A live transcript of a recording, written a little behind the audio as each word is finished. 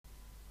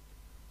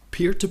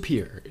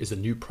Peer-to-Peer is a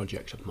new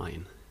project of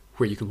mine,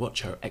 where you can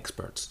watch how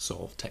experts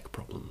solve tech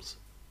problems.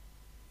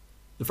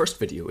 The first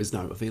video is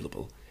now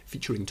available,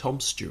 featuring Tom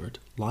Stewart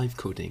live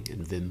coding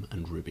in Vim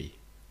and Ruby.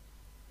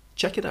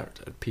 Check it out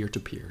at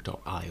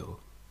peertopeer.io.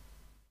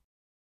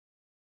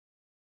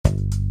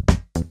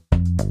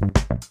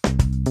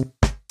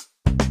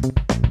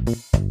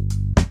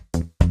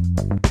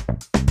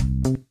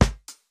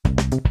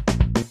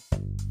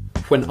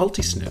 When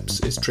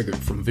Ultisnips is triggered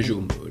from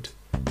visual mode,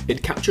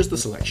 it captures the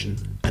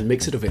selection and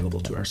makes it available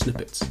to our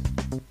snippets.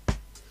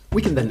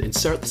 We can then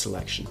insert the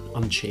selection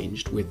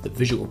unchanged with the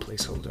visual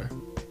placeholder,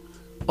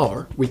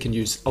 or we can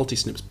use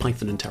Ultisnips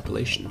Python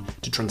interpolation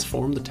to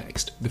transform the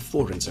text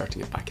before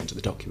inserting it back into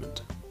the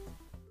document.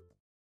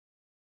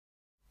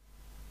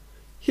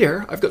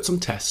 Here I've got some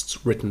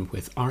tests written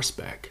with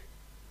RSpec.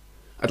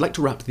 I'd like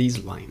to wrap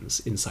these lines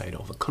inside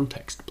of a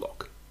context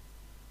block.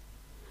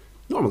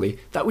 Normally,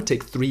 that would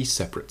take 3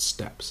 separate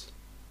steps.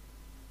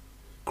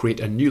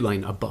 Create a new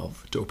line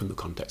above to open the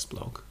context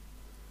block,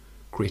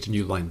 create a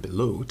new line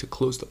below to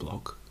close the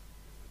block,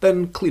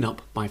 then clean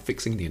up by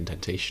fixing the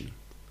indentation.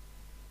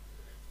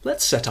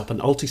 Let's set up an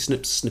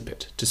Ultisnips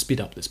snippet to speed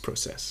up this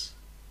process.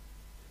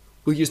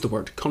 We'll use the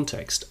word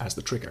context as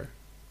the trigger.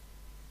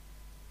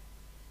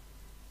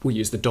 We'll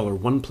use the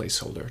 $1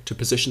 placeholder to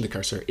position the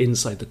cursor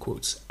inside the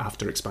quotes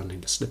after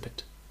expanding the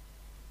snippet.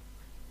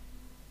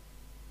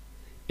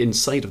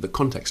 Inside of the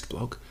context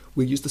block,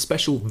 we'll use the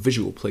special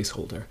visual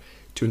placeholder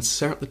to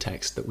insert the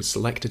text that was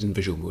selected in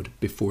visual mode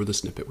before the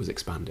snippet was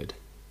expanded.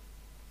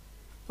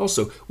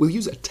 Also, we'll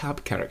use a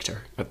tab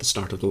character at the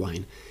start of the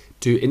line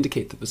to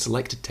indicate that the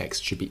selected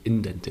text should be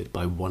indented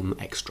by 1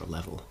 extra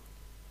level.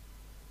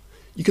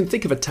 You can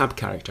think of a tab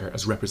character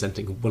as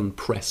representing 1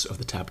 press of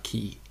the tab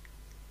key.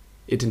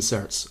 It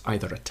inserts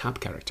either a tab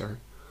character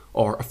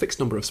or a fixed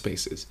number of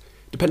spaces,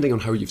 depending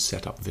on how you've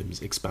set up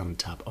Vim's expand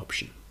tab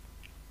option.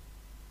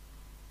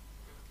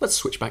 Let's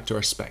switch back to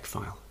our spec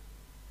file.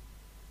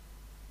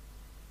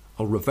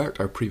 I'll revert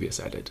our previous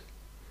edit,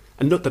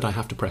 and note that I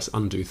have to press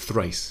undo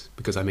thrice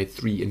because I made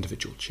 3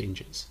 individual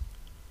changes.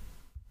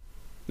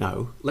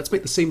 Now, let's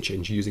make the same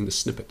change using the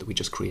snippet that we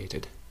just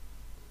created.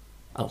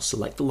 I'll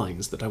select the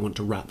lines that I want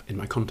to wrap in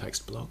my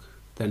context block,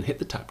 then hit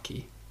the tab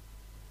key,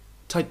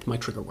 type my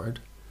trigger word,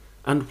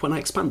 and when I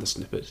expand the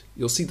snippet,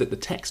 you'll see that the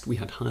text we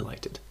had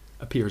highlighted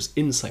appears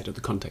inside of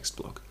the context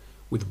block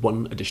with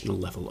 1 additional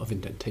level of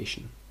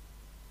indentation.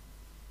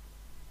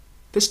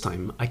 This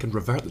time I can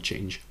revert the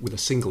change with a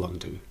single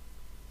undo,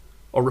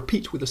 or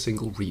repeat with a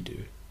single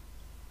redo.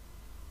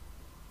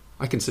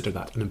 I consider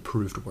that an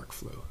improved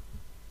workflow.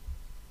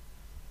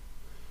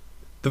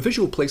 The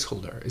visual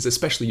placeholder is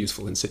especially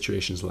useful in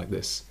situations like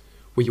this,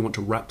 where you want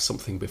to wrap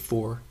something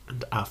before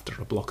and after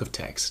a block of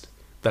text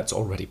that's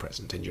already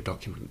present in your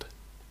document.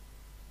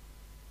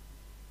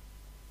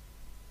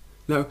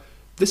 Now,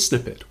 this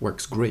snippet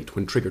works great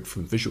when triggered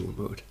from visual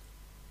mode,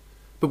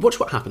 but watch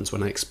what happens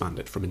when I expand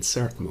it from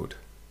insert mode.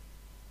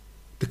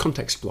 The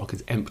context block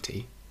is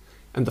empty,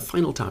 and the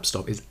final tab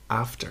stop is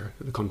after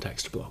the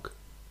context block.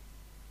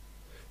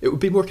 It would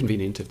be more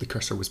convenient if the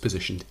cursor was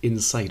positioned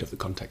inside of the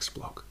context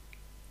block.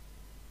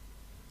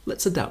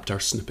 Let's adapt our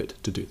snippet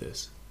to do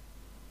this.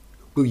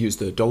 We'll use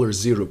the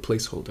 $0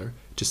 placeholder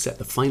to set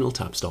the final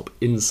tab stop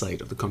inside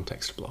of the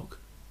context block.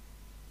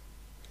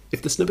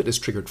 If the snippet is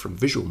triggered from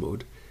visual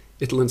mode,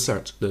 it'll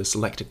insert the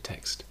selected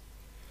text,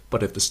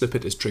 but if the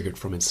snippet is triggered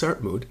from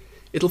insert mode,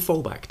 it'll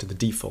fall back to the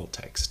default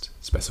text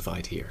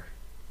specified here.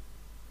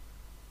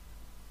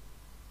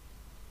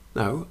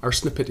 Now, our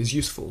snippet is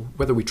useful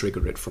whether we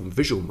trigger it from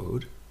visual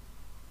mode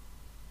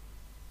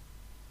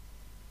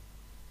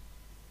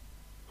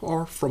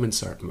or from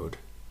insert mode.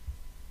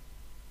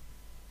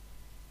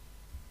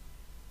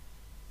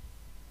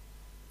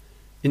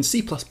 In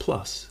C++,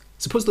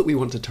 suppose that we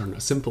want to turn a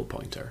simple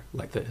pointer,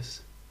 like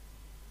this,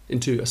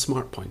 into a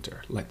smart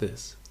pointer, like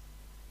this.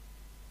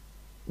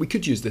 We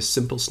could use this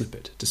simple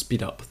snippet to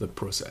speed up the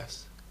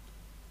process.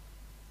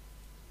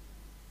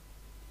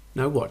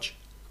 Now watch.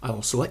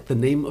 I'll select the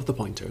name of the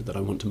pointer that I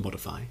want to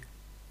modify,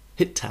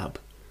 hit tab,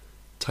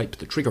 type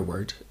the trigger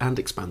word, and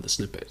expand the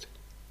snippet.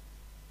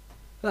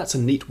 That's a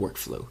neat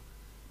workflow,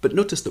 but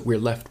notice that we're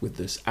left with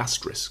this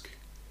asterisk,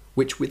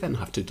 which we then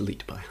have to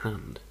delete by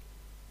hand.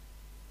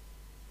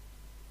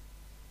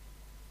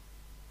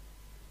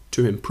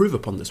 To improve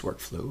upon this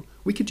workflow,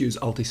 we could use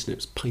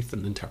Ultisnips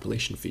Python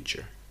interpolation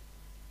feature.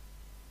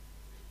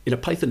 In a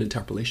Python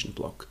interpolation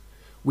block,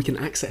 we can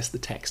access the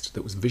text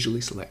that was visually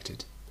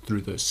selected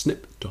through the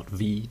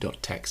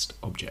snip.v.text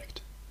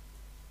object.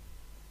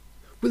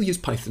 We'll use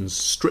Python's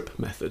strip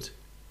method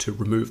to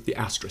remove the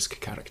asterisk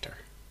character.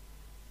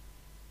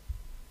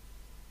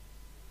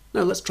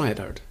 Now let's try it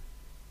out.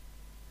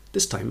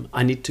 This time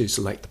I need to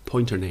select the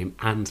pointer name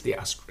and the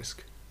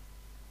asterisk.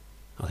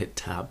 I'll hit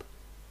tab,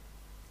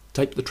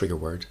 type the trigger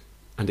word,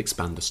 and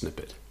expand the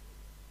snippet.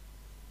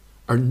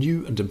 Our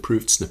new and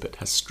improved snippet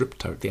has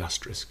stripped out the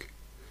asterisk,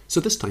 so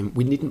this time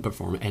we needn't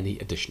perform any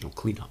additional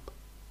cleanup.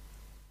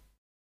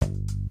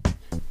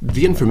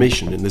 The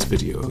information in this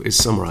video is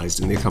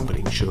summarized in the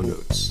accompanying show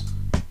notes.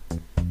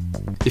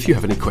 If you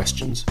have any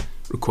questions,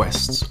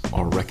 requests,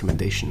 or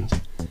recommendations,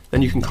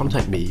 then you can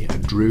contact me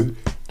at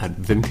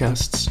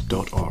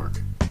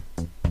drew@vimcasts.org.